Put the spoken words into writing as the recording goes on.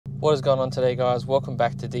What is going on today, guys? Welcome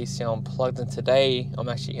back to DC Unplugged, and today I'm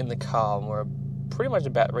actually in the car and we're pretty much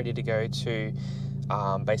about ready to go to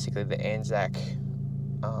basically the Anzac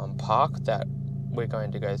park that we're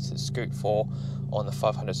going to go to scoot for on the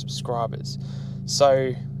 500 subscribers.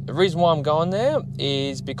 So the reason why I'm going there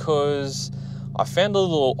is because I found a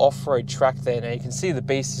little off-road track there. Now you can see the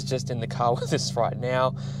beast is just in the car with us right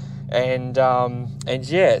now, and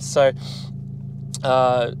yeah, so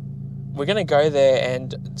we're going to go there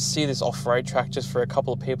and see this off-road track just for a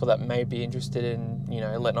couple of people that may be interested in, you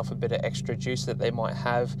know, letting off a bit of extra juice that they might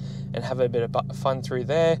have and have a bit of fun through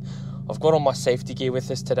there. I've got all my safety gear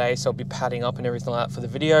with us today, so I'll be padding up and everything like that for the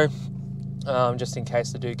video, just in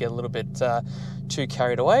case I do get a little bit too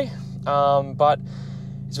carried away. But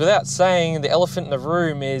it's without saying, the elephant in the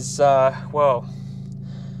room is, well,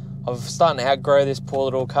 I'm starting to outgrow this poor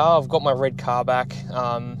little car. I've got my red car back.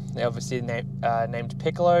 They obviously named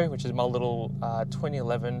Piccolo, which is my little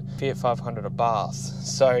 2011 Fiat 500 Abarth.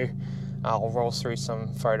 So I'll roll through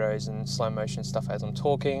some photos and slow motion stuff as I'm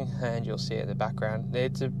talking, and you'll see it in the background.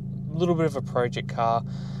 It's a little bit of a project car,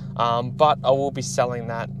 but I will be selling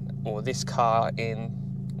that, or this car, in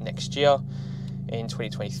next year, in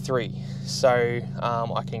 2023. So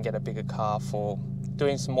I can get a bigger car for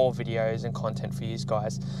doing some more videos and content for you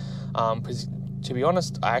guys, because to be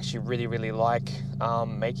honest, I actually really like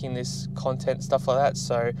making this content, stuff like that,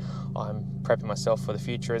 so I'm prepping myself for the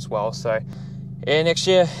future as well. So yeah, next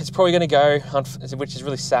year it's probably going to go, which is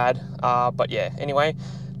really sad, but yeah, anyway,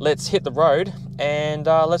 let's hit the road and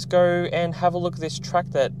let's go and have a look at this track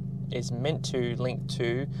that is meant to link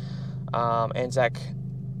to Anzac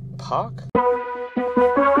Park.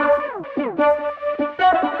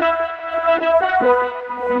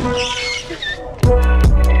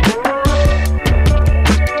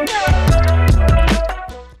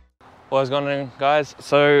 What's going on, guys?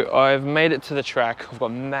 So I've made it to the track. I've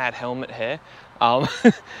got mad helmet hair.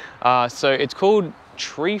 So it's called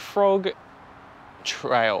Tree Frog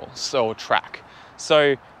Trail, so track.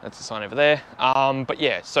 So that's the sign over there. But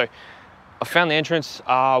yeah, so I found the entrance.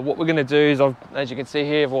 What we're gonna do is, as you can see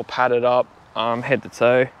here, I've all padded up, head to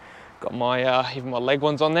toe. Got my even my leg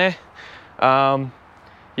ones on there.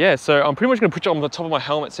 Yeah, so I'm pretty much gonna put you on the top of my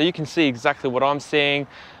helmet so you can see exactly what I'm seeing,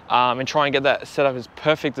 and try and get that set up as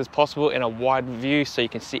perfect as possible in a wide view so you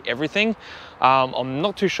can see everything. I'm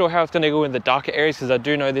not too sure how it's gonna go in the darker areas, because I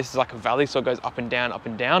do know this is like a valley, so it goes up and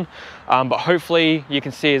down, but hopefully you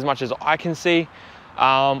can see as much as I can see.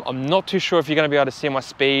 I'm not too sure if you're gonna be able to see my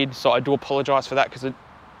speed, so I do apologize for that, because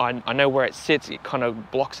I know where it sits, it kind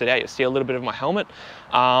of blocks it out. You see a little bit of my helmet,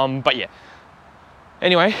 but yeah.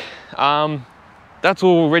 Anyway, that's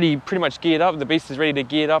already pretty much geared up. The beast is ready to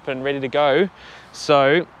gear up and ready to go.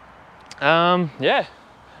 So, yeah,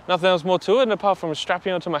 nothing else more to it apart from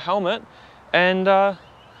strapping onto my helmet, and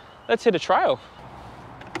let's hit a trail.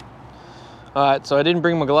 All right, so I didn't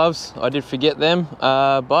bring my gloves. I did forget them,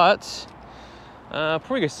 but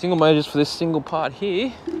probably go single mode just for this single part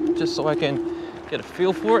here, just so I can get a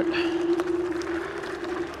feel for it.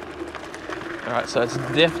 All right, so it's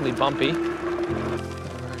definitely bumpy.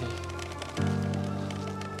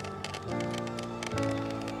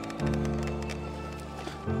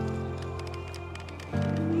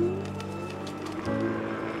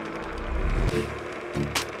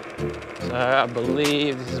 So I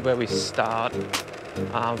believe this is where we start.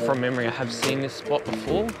 From memory, I have seen this spot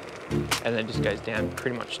before, and then it just goes down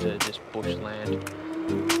pretty much to just bushland.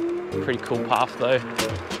 Pretty cool path though.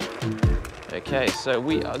 Okay, so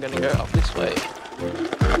we are going to go up this way.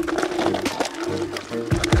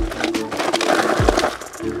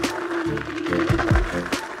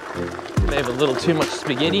 May have a little too much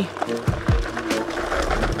spaghetti.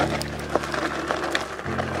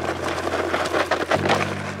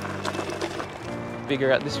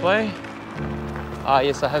 Bigger out this way. Ah,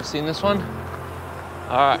 yes, I have seen this one.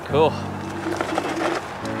 All right, cool.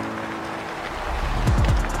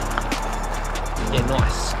 Yeah,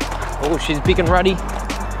 nice. Oh, she's big and ruddy.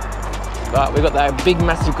 But we've got that big,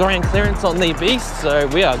 massive ground clearance on the beast, so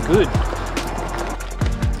we are good.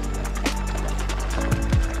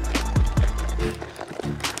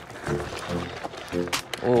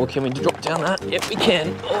 Oh, can we drop down that? Yep, we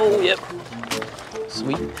can. Oh, yep.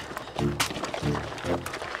 Sweet.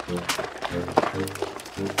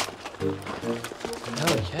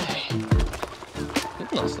 Okay.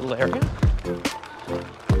 Nice little area.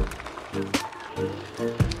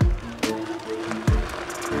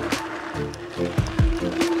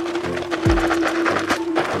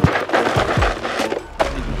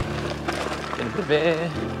 Get a bit of air.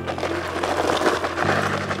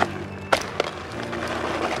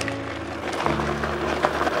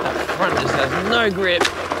 That front just has no grip.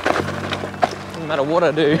 doesn't matter what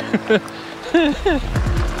I do.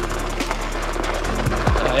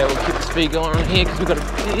 Oh yeah, we'll keep the speed going on here because we've got a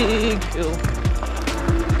big hill.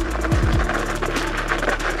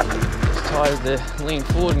 These tyres, they lean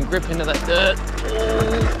forward and grip into that dirt.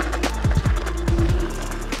 Oh.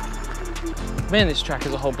 Man, this track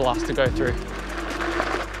is a whole blast to go through.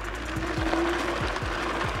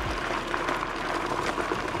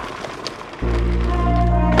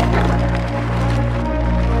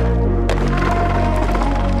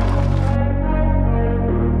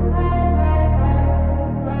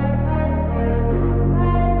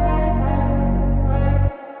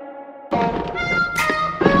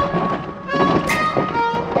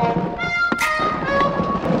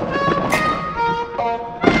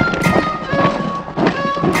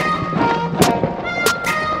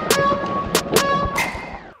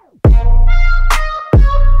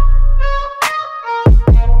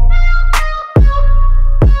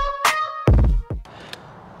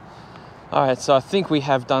 All right, so I think we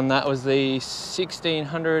have done that. It was the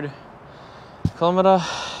 1600 kilometer.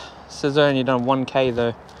 It says I only done 1K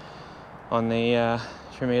though on the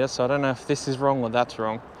 3 meters, so I don't know if this is wrong or that's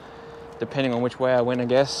wrong, depending on which way I went, I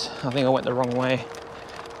guess. I think I went the wrong way,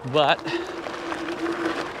 but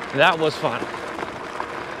that was fun.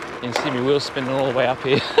 You can see my wheels spinning all the way up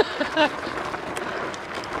here.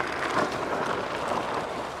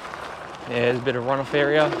 Yeah, there's a bit of runoff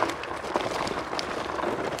area.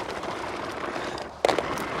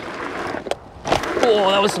 Oh,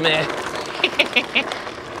 that was some air.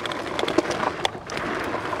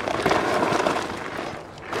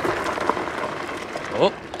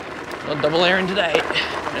 Oh, not double airing today.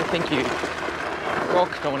 No, thank you.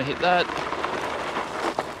 Rock, don't want to hit that.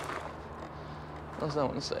 What else do I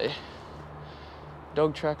want to say?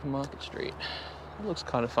 Dog track and Market Street. It looks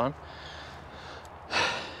kind of fun.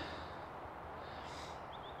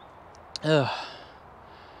 Ugh.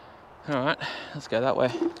 All right, let's go that way.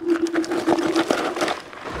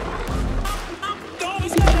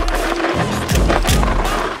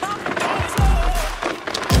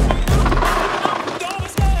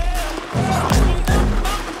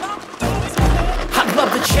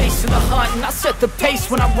 The hunt and I set the pace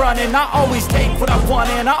when I'm running. I always take what I want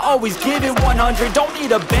and I always give it 100. Don't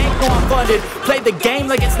need a bank, no I'm funded. Play the game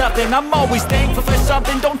like it's nothing. I'm always thankful for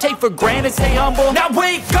something. Don't take for granted, stay humble. Now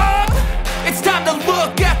wake up, it's time to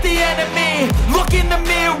look at the enemy. Look in the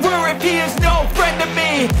mirror if he is no friend to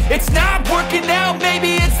me. It's not working out,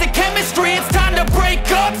 maybe it's the chemistry. It's time to break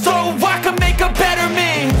up so I can make a better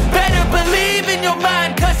me. Better believe in your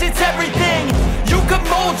mind, cause it's everything. You can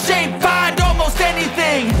mold, shape, find almost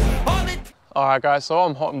anything. Alright guys, so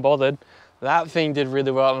I'm hot and bothered. That thing did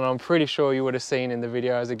really well, and I'm pretty sure you would have seen in the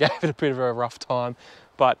video as I gave it a bit of a rough time.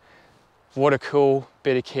 But what a cool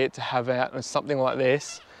bit of kit to have out on something like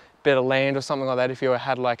this. Bit of land or something like that. If you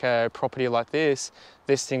had like a property like this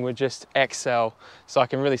thing would just excel. So I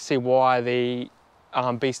can really see why the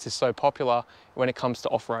Beast is so popular when it comes to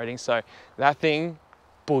off-roading. So that thing,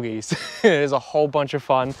 boogies. It is a whole bunch of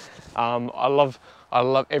fun. I love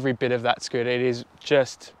every bit of that scooter. It is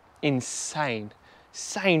just insane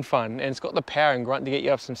fun, and it's got the power and grunt to get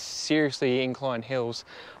you up some seriously inclined hills.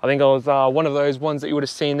 I think I was one of those ones that you would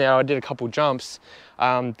have seen there. I did a couple jumps.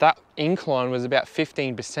 That incline was about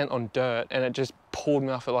 15% on dirt, and it just pulled me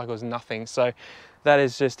off it like it was nothing. So that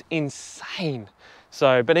is just insane.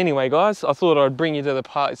 So, but anyway guys, I thought I'd bring you to the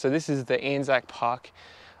park. So this is the Anzac Park,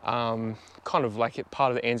 kind of like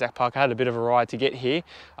part of the Anzac Park. I had a bit of a ride to get here,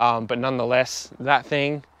 but nonetheless, that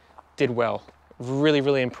thing did well.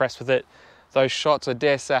 Really impressed with it. Those shots, I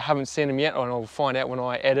dare say I haven't seen them yet, and I'll find out when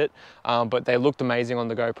I edit, but they looked amazing on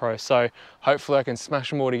the GoPro. So hopefully I can smash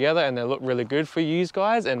them all together and they look really good for you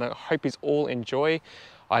guys, and I hope you all enjoy.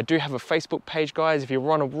 I do have a Facebook page, guys. If you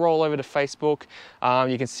want to roll over to Facebook,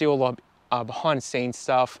 you can see all the behind the scenes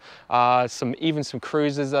stuff, even some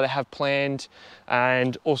cruises that I have planned,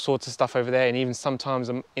 and all sorts of stuff over there. And even sometimes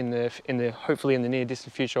hopefully in the near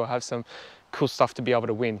distant future, I'll have some cool stuff to be able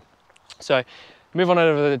to win. So move on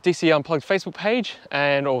over to the DC Unplugged Facebook page,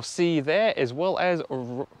 and I'll see you there, as well as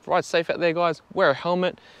ride safe out there guys, wear a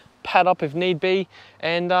helmet, pad up if need be,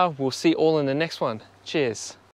 and we'll see you all in the next one. Cheers.